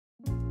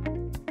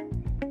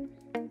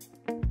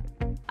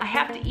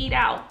have to eat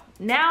out.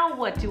 Now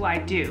what do I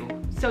do?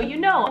 So you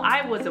know,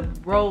 I was a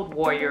road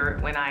warrior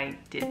when I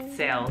did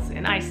sales,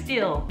 and I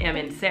still am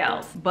in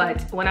sales.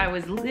 But when I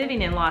was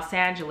living in Los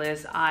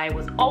Angeles, I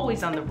was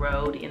always on the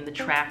road in the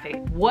traffic.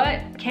 What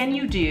can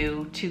you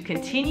do to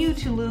continue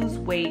to lose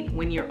weight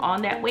when you're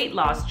on that weight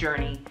loss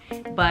journey,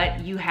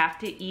 but you have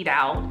to eat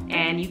out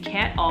and you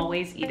can't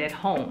always eat at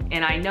home?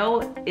 And I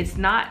know it's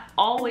not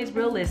always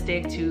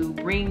realistic to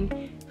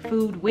bring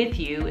food with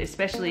you,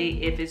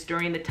 especially if it's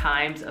during the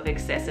times of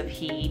excessive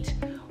heat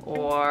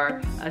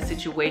or a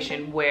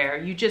situation where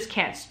you just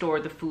can't store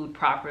the food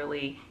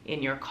properly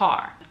in your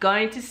car. I'm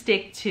going to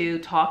stick to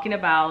talking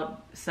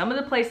about some of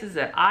the places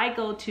that I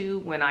go to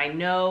when I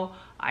know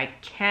I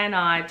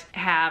cannot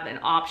have an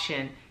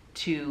option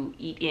to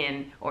eat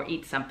in or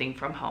eat something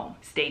from home.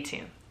 Stay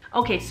tuned.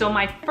 Okay, so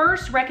my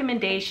first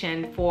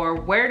recommendation for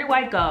where do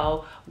I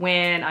go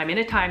when I'm in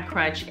a time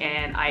crunch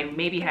and I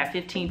maybe have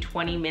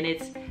 15-20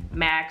 minutes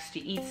max to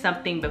eat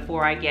something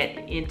before I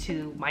get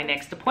into my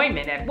next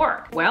appointment at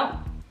work?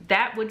 Well,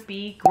 that would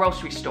be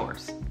grocery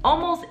stores.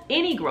 Almost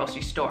any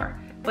grocery store.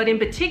 But in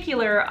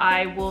particular,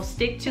 I will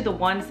stick to the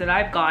ones that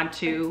I've gone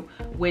to,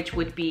 which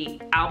would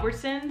be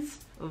Albertsons,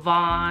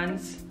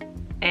 Vons,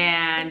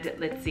 and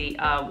let's see,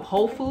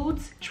 Whole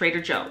Foods,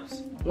 Trader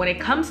Joe's. When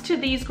it comes to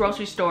these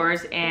grocery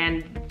stores,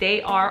 and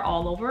they are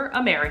all over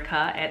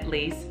America at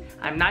least,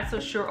 I'm not so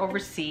sure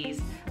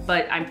overseas,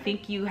 but I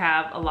think you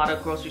have a lot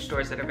of grocery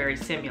stores that are very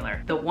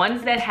similar. The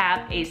ones that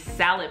have a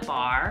salad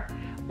bar,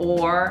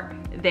 or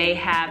they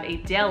have a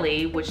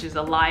deli, which is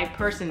a live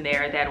person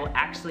there that will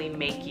actually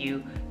make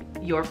you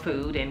your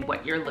food and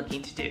what you're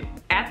looking to do.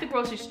 At the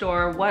grocery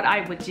store, what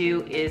I would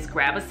do is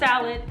grab a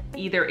salad.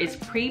 Either it's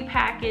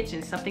pre-packaged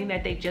and something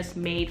that they just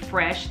made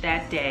fresh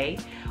that day,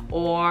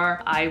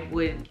 or I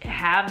would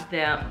have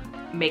them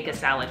make a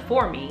salad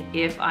for me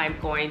if I'm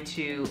going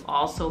to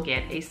also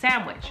get a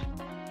sandwich.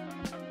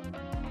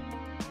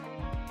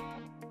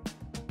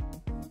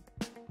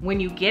 When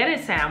you get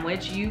a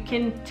sandwich, you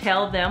can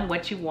tell them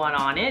what you want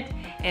on it.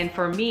 And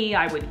for me,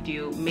 I would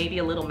do maybe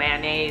a little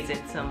mayonnaise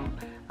and some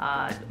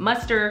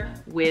mustard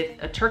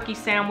with a turkey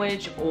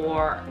sandwich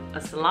or a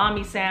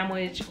salami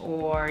sandwich,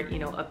 or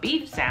a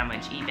beef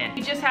sandwich even.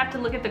 You just have to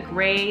look at the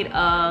grade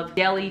of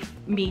deli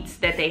meats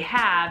that they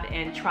have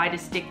and try to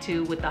stick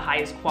to with the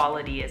highest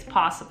quality as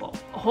possible.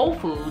 Whole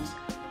Foods,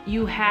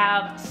 you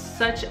have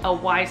such a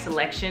wide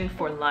selection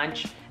for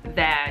lunch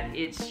that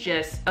it's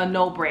just a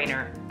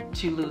no-brainer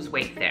to lose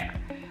weight there.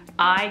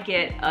 I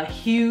get a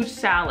huge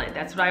salad.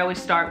 That's what I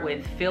always start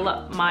with. Fill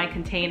up my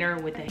container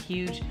with a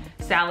huge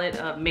salad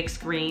of mixed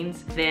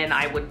greens. Then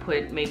I would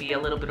put maybe a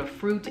little bit of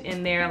fruit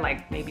in there,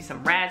 like maybe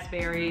some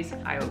raspberries,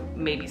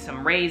 maybe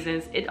some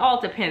raisins. It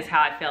all depends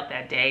how I felt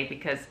that day,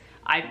 because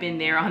I've been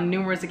there on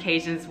numerous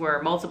occasions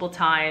where multiple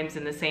times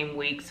in the same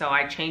week, so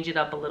I change it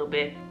up a little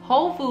bit.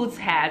 Whole Foods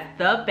has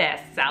the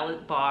best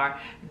salad bar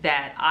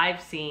that I've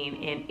seen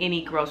in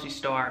any grocery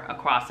store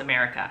across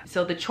America.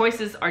 So the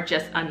choices are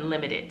just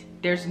unlimited.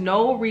 There's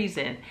no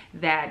reason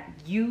that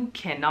you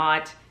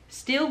cannot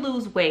still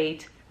lose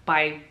weight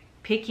by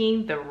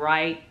picking the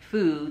right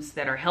foods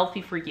that are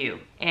healthy for you.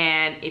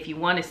 And if you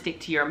want to stick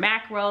to your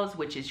macros,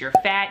 which is your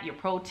fat, your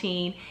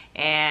protein,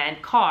 and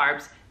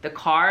carbs, the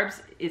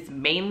carbs is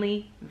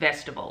mainly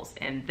vegetables,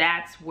 and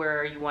that's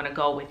where you want to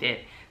go with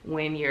it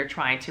when you're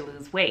trying to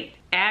lose weight.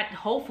 At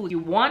Whole Foods, you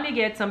want to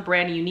get some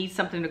bread and you need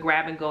something to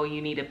grab and go. You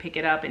need to pick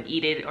it up and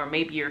eat it, or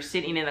maybe you're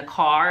sitting in the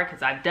car,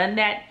 because I've done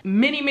that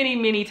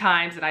many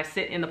times, and I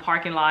sit in the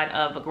parking lot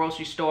of a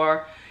grocery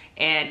store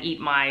and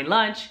eat my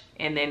lunch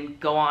and then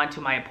go on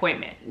to my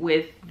appointment.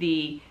 With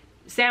the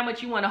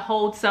sandwich, you want to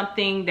hold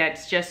something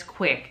that's just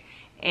quick.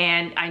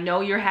 And I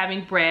know you're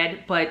having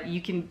bread, but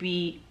you can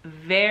be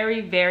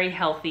very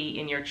healthy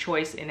in your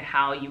choice in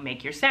how you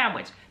make your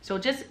sandwich. So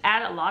just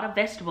add a lot of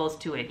vegetables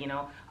to it,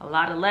 a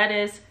lot of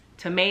lettuce,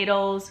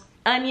 tomatoes,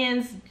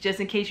 onions, just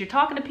in case you're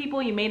talking to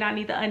people, you may not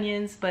need the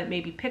onions, but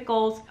maybe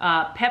pickles,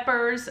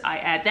 peppers, I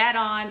add that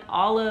on,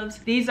 olives.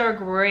 These are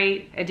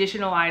great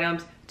additional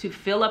items to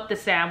fill up the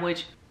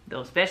sandwich,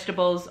 those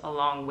vegetables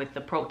along with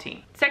the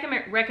protein. Second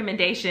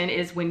recommendation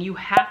is when you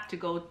have to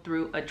go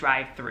through a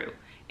drive-through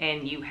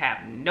and you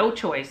have no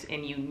choice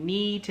and you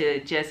need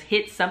to just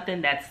hit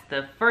something that's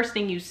the first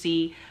thing you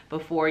see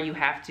before you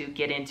have to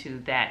get into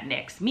that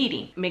next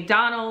meeting.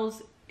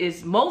 McDonald's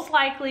is most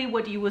likely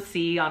what you will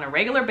see on a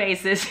regular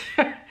basis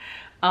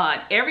on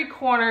every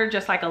corner,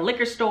 just like a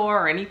liquor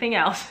store or anything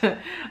else.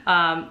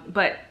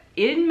 But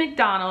in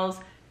McDonald's,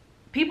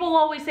 people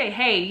always say,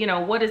 hey,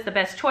 what is the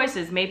best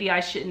choices? Maybe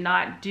I should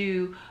not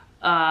do,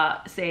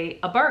 say,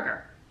 a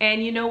burger.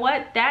 And you know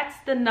what? That's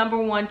the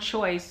 #1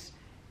 choice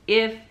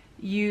if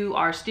you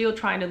are still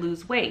trying to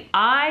lose weight.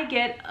 I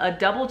get a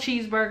double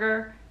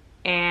cheeseburger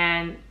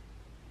and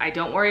I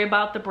don't worry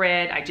about the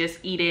bread. I just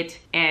eat it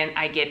and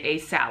I get a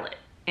salad,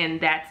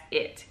 and that's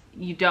it.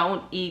 You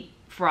don't eat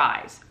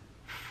fries.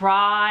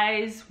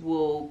 Fries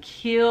will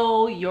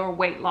kill your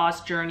weight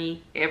loss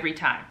journey every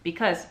time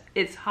because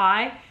it's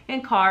high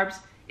in carbs,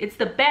 It's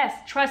the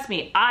best. Trust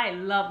me. I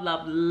love,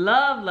 love,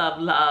 love,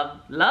 love, love,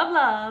 love,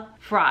 love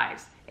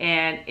fries.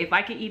 And if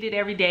I could eat it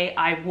every day,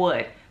 I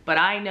would. But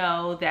I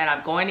know that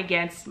I'm going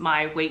against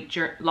my weight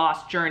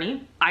loss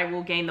journey. I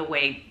will gain the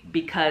weight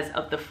because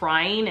of the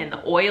frying and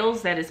the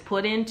oils that is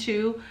put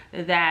into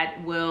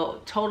that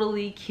will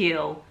totally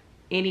kill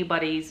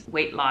anybody's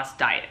weight loss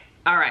diet.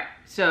 All right,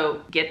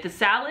 so get the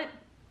salad,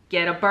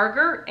 get a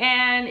burger,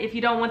 and if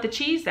you don't want the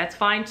cheese, that's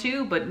fine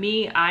too, but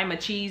me, I'm a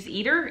cheese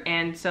eater,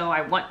 and so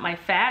I want my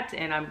fat,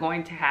 and I'm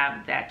going to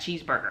have that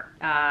cheeseburger.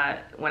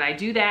 When I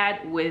do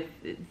that with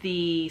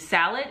the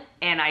salad,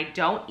 and I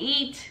don't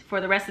eat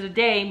for the rest of the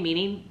day,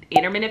 meaning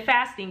intermittent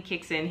fasting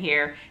kicks in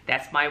here,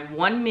 that's my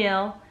one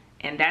meal,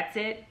 and that's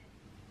it,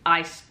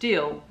 I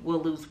still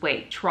will lose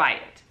weight. Try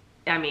it.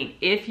 I mean,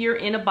 if you're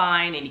in a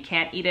bind and you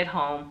can't eat at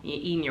home, you're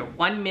eating your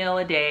one meal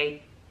a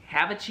day,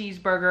 have a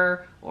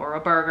cheeseburger or a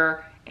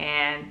burger,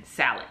 and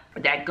salad.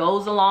 That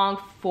goes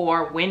along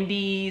for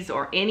Wendy's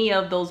or any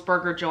of those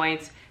burger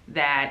joints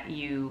that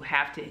you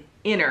have to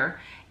enter.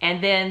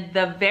 And then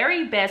the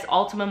very best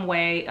ultimate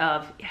way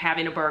of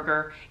having a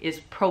burger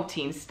is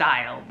protein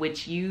style,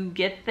 which you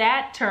get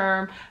that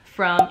term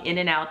from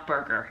In-N-Out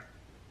Burger.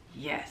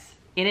 Yes,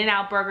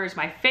 In-N-Out Burger is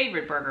my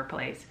favorite burger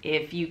place.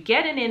 If you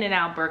get an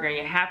In-N-Out Burger and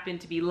you happen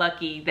to be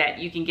lucky that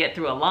you can get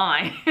through a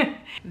line,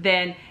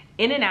 then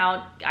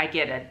In-N-Out, I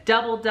get a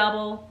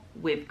double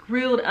with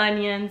grilled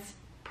onions,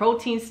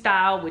 protein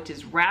style, which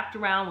is wrapped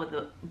around with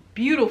a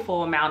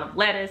beautiful amount of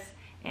lettuce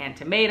and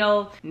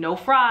tomato. No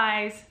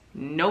fries,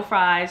 no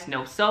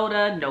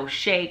soda, no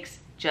shakes,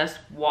 just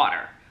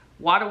water.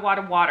 Water,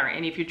 water, water.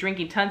 And if you're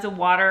drinking tons of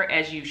water,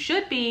 as you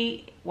should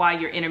be while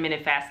you're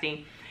intermittent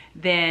fasting,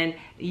 then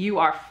you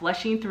are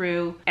flushing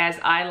through, as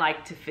I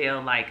like to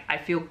feel like. I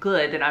feel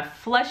good that I'm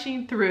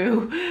flushing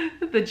through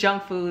the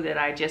junk food that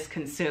I just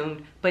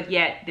consumed, but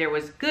yet there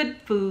was good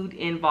food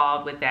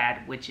involved with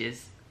that, which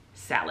is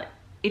salad.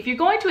 If you're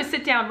going to a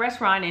sit-down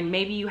restaurant and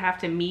maybe you have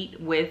to meet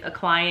with a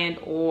client,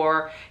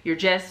 or you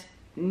just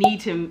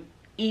need to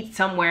eat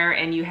somewhere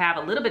and you have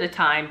a little bit of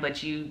time,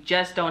 but you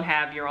just don't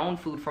have your own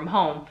food from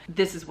home,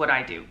 this is what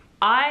I do.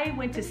 I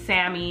went to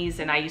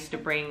Sammy's, and I used to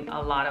bring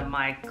a lot of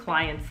my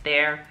clients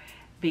there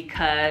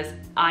because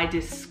I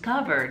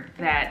discovered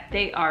that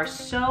they are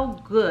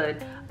so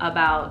good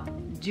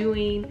about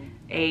doing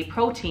a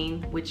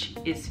protein, which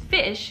is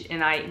fish,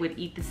 and I would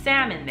eat the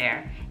salmon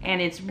there.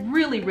 And it's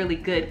really, really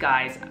good,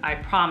 guys, I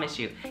promise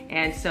you.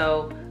 And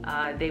so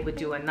they would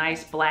do a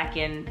nice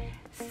blackened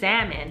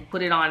salmon,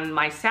 put it on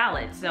my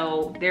salad.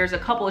 So there's a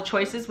couple of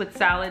choices with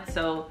salad.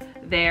 So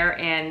there,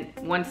 and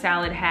one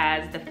salad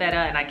has the feta,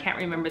 and I can't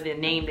remember the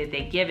name that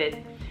they give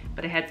it,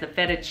 but it has the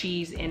feta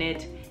cheese in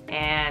it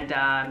and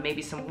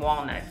maybe some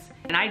walnuts.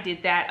 And I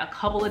did that a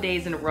couple of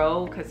days in a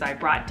row because I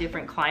brought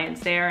different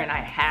clients there and I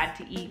had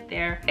to eat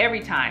there.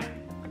 Every time,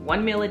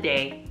 one meal a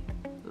day,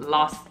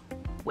 lost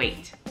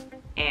weight.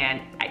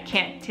 And I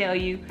can't tell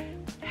you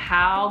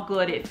how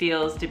good it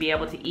feels to be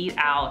able to eat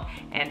out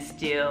and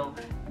still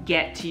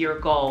get to your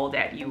goal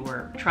that you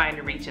were trying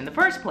to reach in the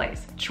first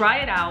place. Try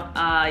it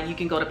out. You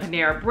can go to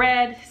Panera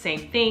Bread,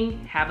 same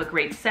thing, have a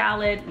great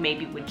salad,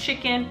 maybe with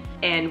chicken,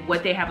 and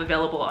what they have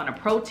available on a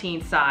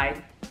protein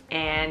side,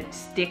 and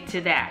stick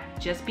to that.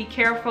 Just be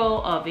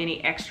careful of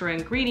any extra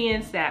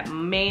ingredients that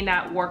may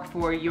not work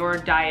for your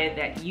diet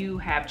that you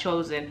have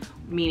chosen,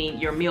 meaning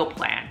your meal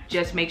plan.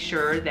 Just make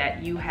sure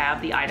that you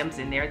have the items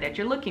in there that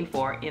you're looking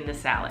for in the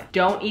salad.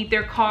 Don't eat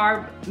their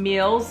carb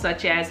meals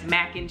such as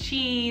mac and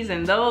cheese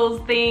and those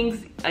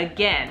things.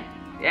 Again,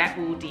 that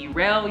will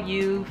derail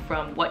you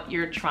from what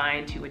you're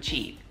trying to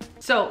achieve.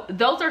 So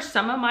those are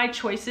some of my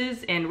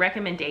choices and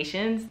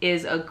recommendations.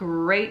 Is a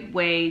great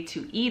way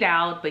to eat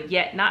out, but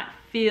yet not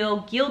feel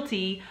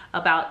guilty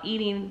about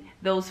eating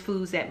those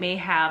foods that may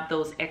have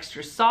those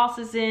extra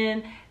sauces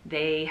in.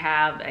 They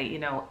have,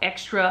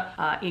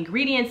 extra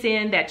ingredients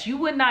in that you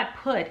would not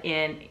put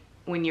in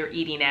when you're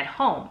eating at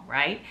home,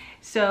 right?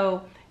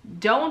 So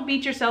don't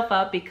beat yourself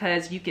up,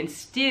 because you can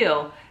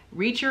still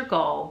reach your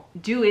goal,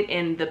 do it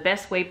in the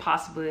best way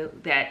possible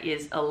that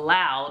is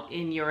allowed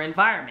in your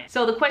environment.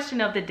 So the question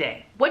of the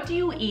day, what do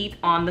you eat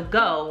on the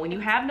go when you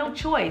have no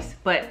choice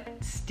but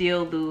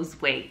still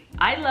lose weight?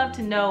 I'd love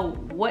to know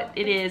what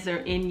it is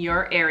in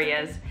your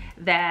areas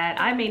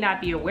that I may not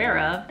be aware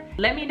of.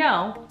 Let me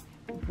know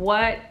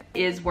what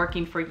is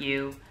working for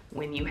you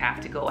when you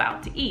have to go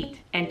out to eat.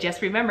 And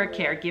just remember,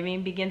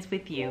 caregiving begins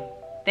with you.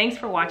 Thanks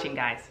for watching,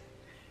 guys.